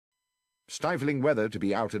Stifling weather to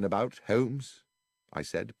be out and about, Holmes, I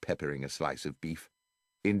said, peppering a slice of beef.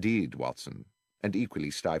 Indeed, Watson, and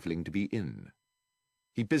equally stifling to be in.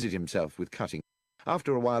 He busied himself with cutting.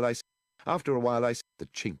 After a while I said, the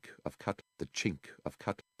chink of cut, the chink of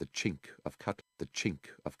cut, the chink of cut, the chink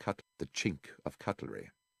of cut, the chink of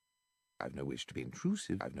cutlery. I've no wish to be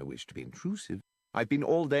intrusive. I've been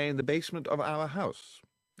all day in the basement of our house,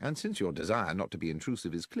 and since your desire not to be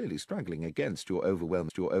intrusive is clearly struggling against your overwhelming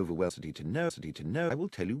to know, I will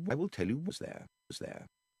tell you was there.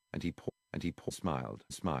 And he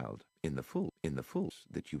smiled in the full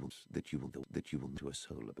that you will to a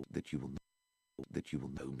soul that you will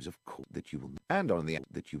Holmes of course that you will, and on the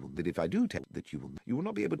that if I do tell that you will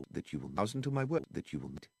not be able that you will listen to my word that you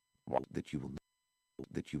will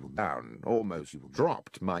down almost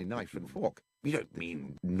dropped my knife and fork. You don't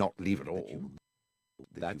mean not leave at all.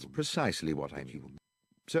 That's precisely what I mean.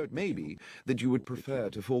 So it may be that you would prefer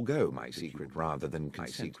to forego my secret rather than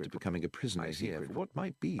consent to becoming a prisoner here for what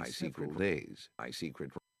might be several days.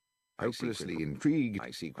 Hopelessly intrigued,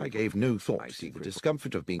 I gave no thought to the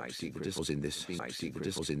discomfort of being secret was in this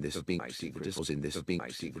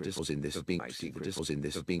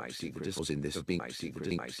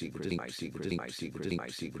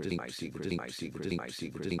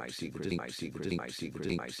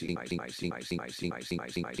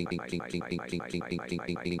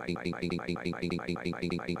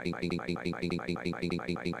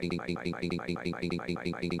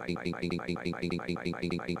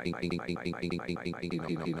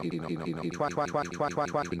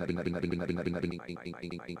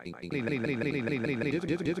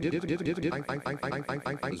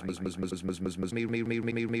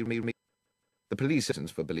The police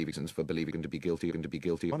sentence for believing to be guilty.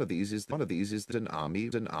 One of these is that an army,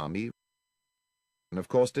 and of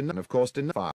course, fire.